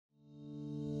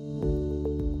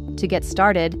To get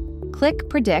started, click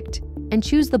Predict and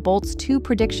choose the Boltz-2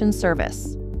 prediction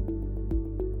service.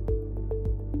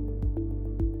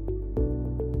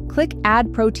 Click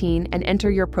Add Protein and enter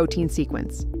your protein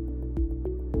sequence.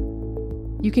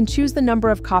 You can choose the number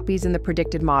of copies in the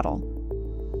predicted model.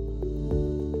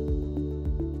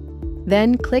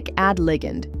 Then click Add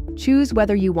Ligand. Choose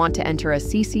whether you want to enter a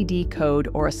CCD code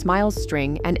or a SMILES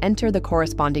string and enter the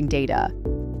corresponding data.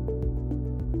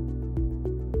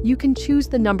 You can choose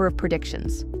the number of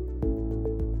predictions.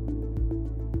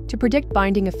 To predict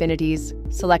binding affinities,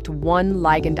 select one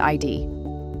ligand ID.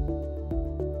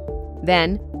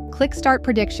 Then, click Start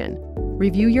Prediction,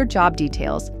 review your job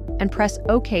details, and press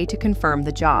OK to confirm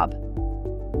the job.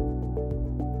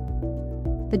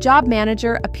 The Job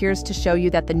Manager appears to show you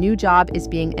that the new job is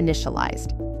being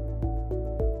initialized.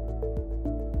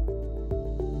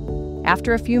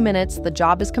 After a few minutes, the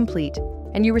job is complete,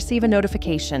 and you receive a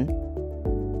notification.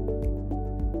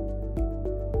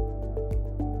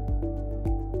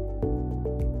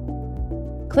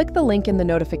 Click the link in the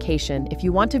notification if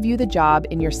you want to view the job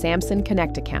in your SAMSON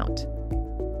Connect account.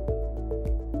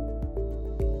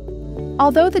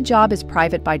 Although the job is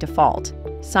private by default,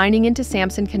 signing into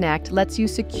SAMSON Connect lets you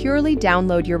securely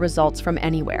download your results from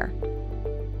anywhere.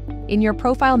 In your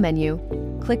profile menu,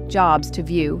 click Jobs to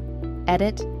view,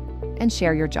 edit, and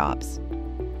share your jobs.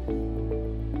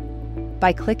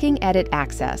 By clicking Edit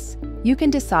Access, you can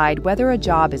decide whether a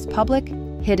job is public,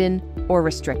 hidden, or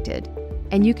restricted,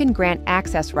 and you can grant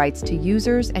access rights to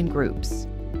users and groups.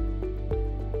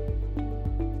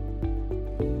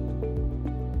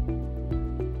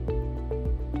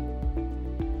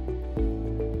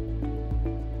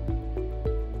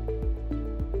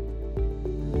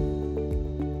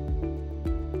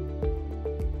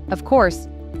 Of course,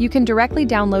 you can directly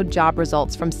download job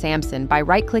results from SAMSON by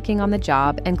right-clicking on the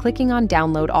job and clicking on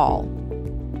Download All.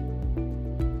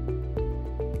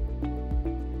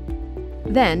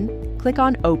 Then, click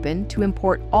on Open to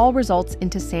import all results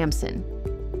into SAMSON.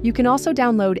 You can also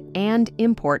download and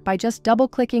import by just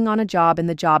double-clicking on a job in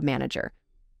the Job Manager.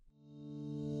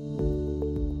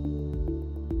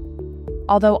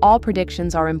 Although all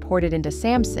predictions are imported into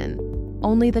SAMSON,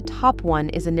 only the top one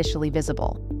is initially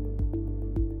visible.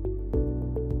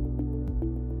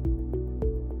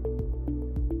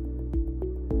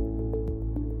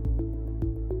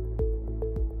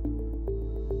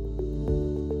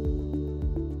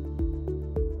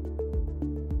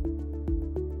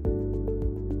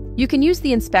 You can use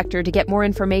the inspector to get more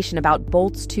information about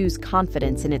Boltz-2's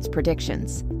confidence in its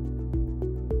predictions.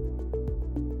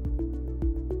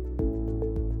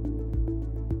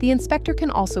 The inspector can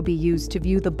also be used to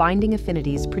view the binding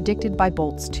affinities predicted by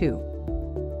Boltz-2.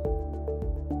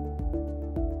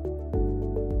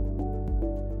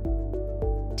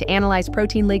 To analyze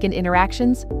protein-ligand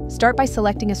interactions, start by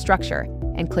selecting a structure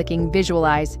and clicking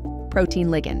Visualize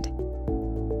Protein-Ligand.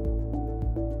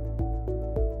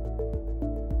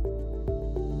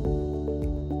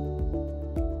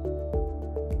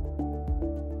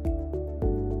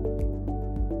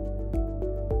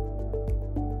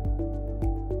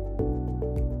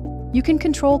 You can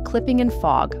control clipping and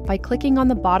fog by clicking on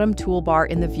the bottom toolbar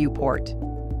in the viewport.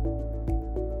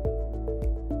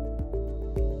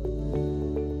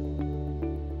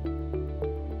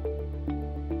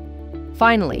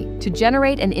 Finally, to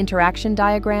generate an interaction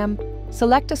diagram,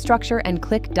 select a structure and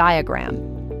click Diagram.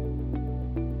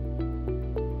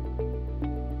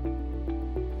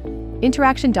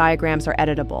 Interaction diagrams are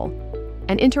editable,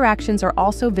 and interactions are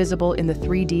also visible in the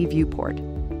 3D viewport.